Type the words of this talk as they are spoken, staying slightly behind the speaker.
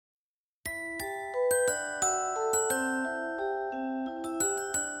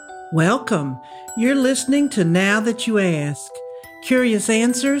Welcome. You're listening to Now That You Ask, curious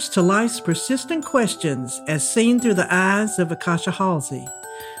answers to life's persistent questions as seen through the eyes of Akasha Halsey.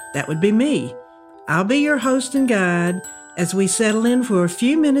 That would be me. I'll be your host and guide as we settle in for a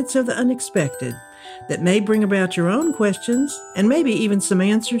few minutes of the unexpected that may bring about your own questions and maybe even some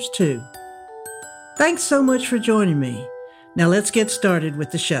answers too. Thanks so much for joining me. Now let's get started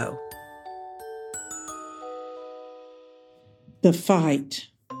with the show. The fight.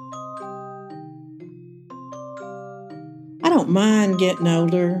 I don't mind getting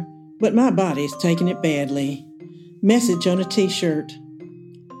older, but my body's taking it badly. Message on a t-shirt.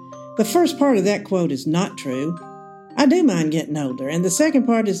 The first part of that quote is not true. I do mind getting older, and the second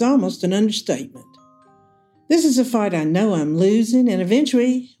part is almost an understatement. This is a fight I know I'm losing, and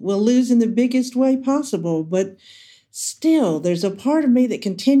eventually will lose in the biggest way possible, but still, there's a part of me that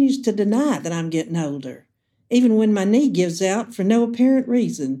continues to deny that I'm getting older, even when my knee gives out for no apparent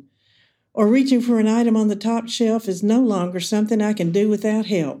reason, or reaching for an item on the top shelf is no longer something I can do without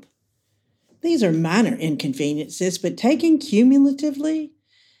help. These are minor inconveniences, but taken cumulatively,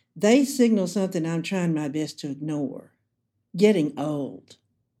 they signal something I'm trying my best to ignore. Getting old.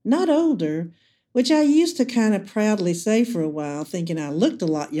 Not older, which I used to kind of proudly say for a while, thinking I looked a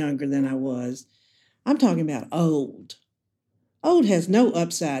lot younger than I was. I'm talking about old. Old has no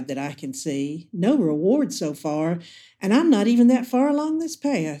upside that I can see, no reward so far, and I'm not even that far along this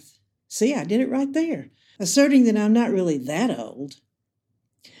path. See, I did it right there, asserting that I'm not really that old.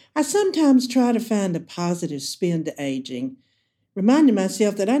 I sometimes try to find a positive spin to aging, reminding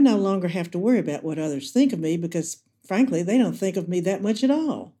myself that I no longer have to worry about what others think of me because, frankly, they don't think of me that much at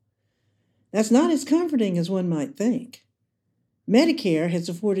all. That's not as comforting as one might think. Medicare has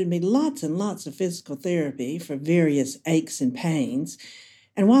afforded me lots and lots of physical therapy for various aches and pains,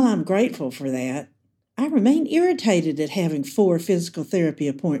 and while I'm grateful for that, I remain irritated at having 4 physical therapy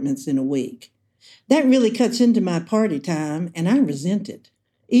appointments in a week. That really cuts into my party time, and I resent it,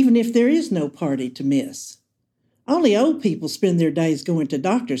 even if there is no party to miss. Only old people spend their days going to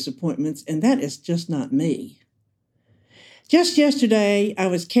doctor's appointments, and that is just not me. Just yesterday, I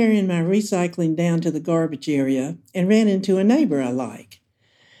was carrying my recycling down to the garbage area and ran into a neighbor I like.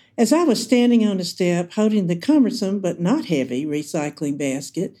 As I was standing on a step holding the cumbersome but not heavy recycling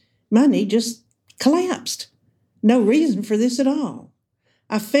basket, my knee just collapsed. No reason for this at all.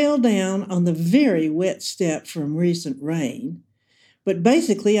 I fell down on the very wet step from recent rain, but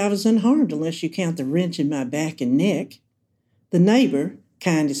basically I was unharmed unless you count the wrench in my back and neck. The neighbor,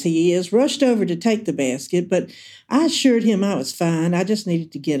 kind as he is, rushed over to take the basket, but I assured him I was fine. I just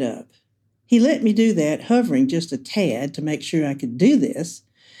needed to get up. He let me do that, hovering just a tad to make sure I could do this,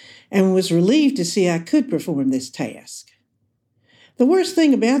 and was relieved to see I could perform this task. The worst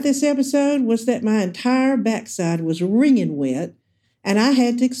thing about this episode was that my entire backside was wringing wet, and I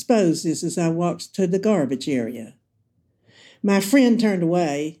had to expose this as I walked to the garbage area. My friend turned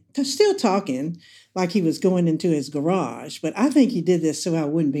away, still talking like he was going into his garage, but I think he did this so I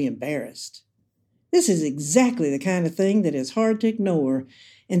wouldn't be embarrassed. This is exactly the kind of thing that is hard to ignore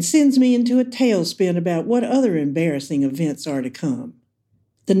and sends me into a tailspin about what other embarrassing events are to come.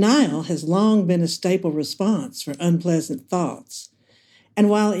 Denial has long been a staple response for unpleasant thoughts. And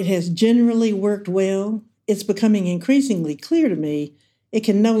while it has generally worked well, it's becoming increasingly clear to me it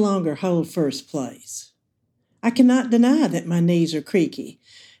can no longer hold first place. I cannot deny that my knees are creaky,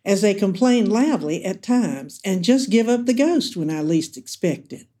 as they complain loudly at times and just give up the ghost when I least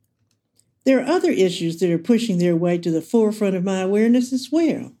expect it. There are other issues that are pushing their way to the forefront of my awareness as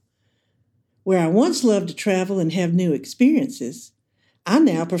well. Where I once loved to travel and have new experiences, I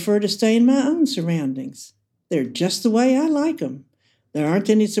now prefer to stay in my own surroundings. They're just the way I like them. There aren't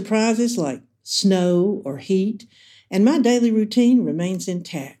any surprises like snow or heat, and my daily routine remains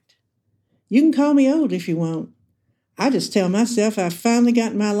intact. You can call me old if you want. I just tell myself I've finally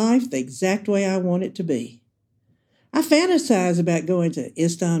gotten my life the exact way I want it to be. I fantasize about going to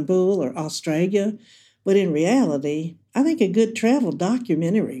Istanbul or Australia, but in reality, I think a good travel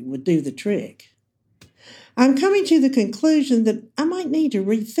documentary would do the trick. I'm coming to the conclusion that I might need to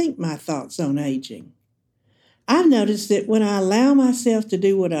rethink my thoughts on aging. I've noticed that when I allow myself to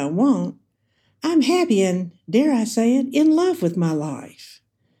do what I want, I'm happy and, dare I say it, in love with my life.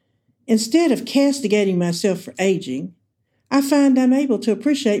 Instead of castigating myself for aging, I find I'm able to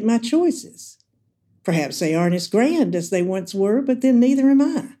appreciate my choices. Perhaps they aren't as grand as they once were, but then neither am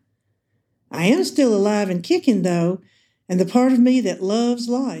I. I am still alive and kicking, though, and the part of me that loves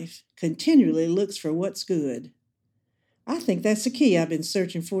life continually looks for what's good. I think that's the key I've been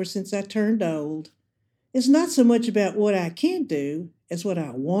searching for since I turned old. It's not so much about what I can do as what I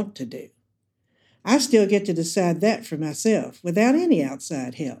want to do. I still get to decide that for myself without any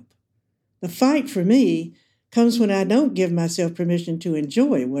outside help. The fight for me comes when I don't give myself permission to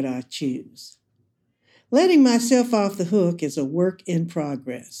enjoy what I choose. Letting myself off the hook is a work in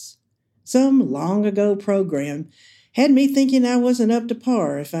progress. Some long ago program had me thinking I wasn't up to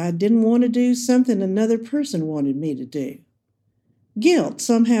par if I didn't want to do something another person wanted me to do. Guilt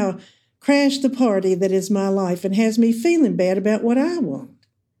somehow crashed the party that is my life and has me feeling bad about what I want.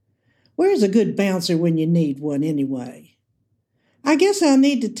 Where's a good bouncer when you need one anyway? I guess I'll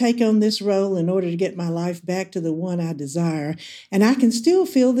need to take on this role in order to get my life back to the one I desire, and I can still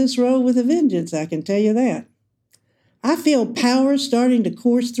fill this role with a vengeance, I can tell you that. I feel power starting to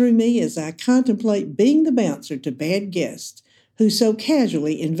course through me as I contemplate being the bouncer to bad guests who so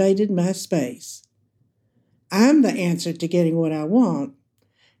casually invaded my space. I'm the answer to getting what I want,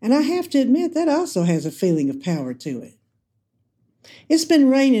 and I have to admit that also has a feeling of power to it. It's been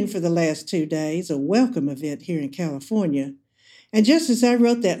raining for the last 2 days, a welcome event here in California, and just as I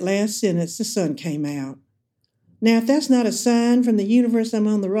wrote that last sentence, the sun came out. Now, if that's not a sign from the universe I'm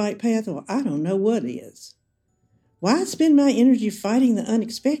on the right path, well, I don't know what is. Why spend my energy fighting the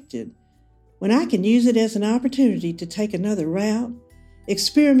unexpected when I can use it as an opportunity to take another route,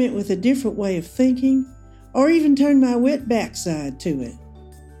 experiment with a different way of thinking, or even turn my wet backside to it?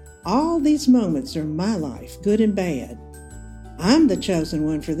 All these moments are my life, good and bad. I'm the chosen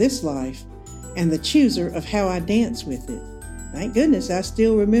one for this life and the chooser of how I dance with it. Thank goodness I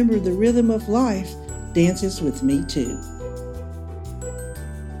still remember the rhythm of life dances with me too.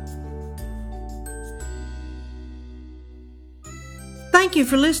 Thank you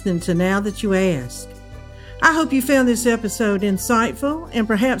for listening to Now That You Ask. I hope you found this episode insightful and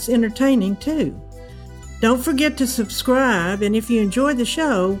perhaps entertaining too. Don't forget to subscribe, and if you enjoyed the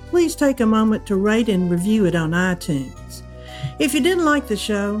show, please take a moment to rate and review it on iTunes. If you didn't like the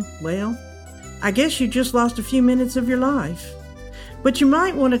show, well, I guess you just lost a few minutes of your life. But you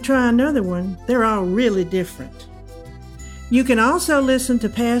might want to try another one. They're all really different. You can also listen to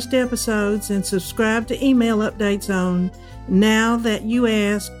past episodes and subscribe to email updates on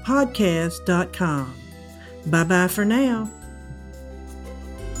nowthatyouaskpodcast.com. Bye-bye for now.